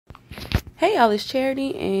Hey y'all, it's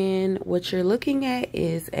Charity, and what you're looking at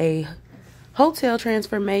is a hotel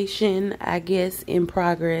transformation, I guess, in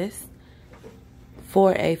progress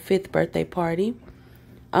for a 5th birthday party.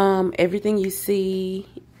 Everything you see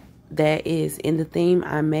that is in the theme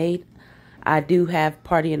I made. I do have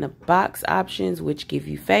party in a box options, which give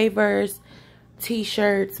you favors,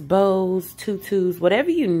 t-shirts, bows, tutus, whatever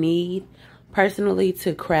you need personally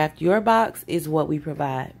to craft your box is what we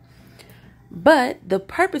provide. But the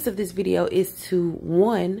purpose of this video is to,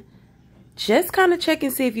 one, just kind of check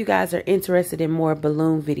and see if you guys are interested in more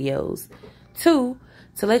balloon videos. 2,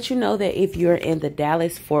 to let you know that if you're in the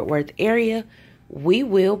Dallas-Fort Worth area, we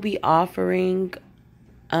will be offering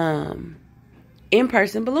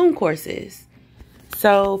in-person balloon courses.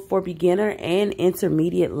 So for beginner and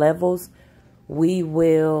intermediate levels, we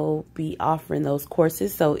will be offering those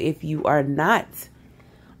courses. So if you are not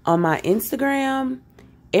on my Instagram,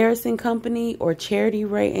 Eris & Company or Charity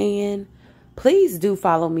Rayanne, please do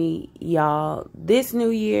follow me, y'all. This new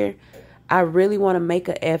year, I really want to make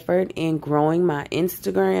an effort in growing my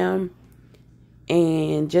Instagram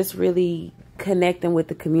and just really connecting with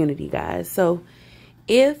the community, guys. So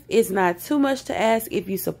if it's not too much to ask, if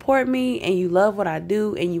you support me and you love what I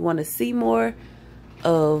do and you want to see more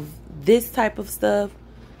of this type of stuff,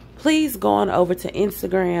 please go on over to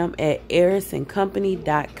Instagram at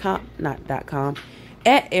erisandcompany.com, not .com,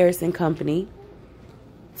 at Eris & Company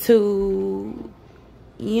to,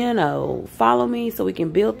 you know, follow me so we can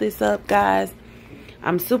build this up, guys.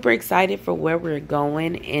 I'm super excited for where we're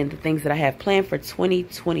going and the things that I have planned for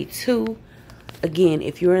 2022. Again,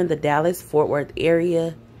 if you're in the Dallas-Fort Worth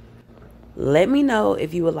area, let me know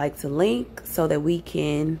if you would like to link so that we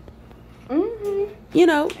can, you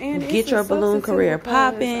know, and get your balloon career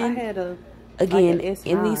popping. Again,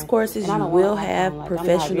 in these courses, you will have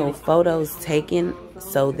professional photos taken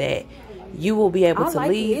so that you will be able to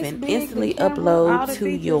leave and instantly upload to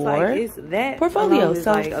your portfolio.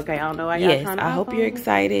 So, yes, I hope you're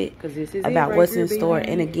excited about what's in store.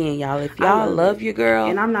 And again, y'all, if y'all love your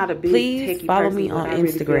girl, please follow me on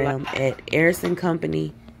Instagram at Eris &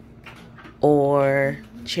 Company or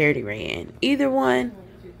Charity Rayanne. Either one.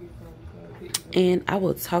 And I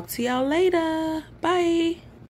will talk to y'all later. Bye.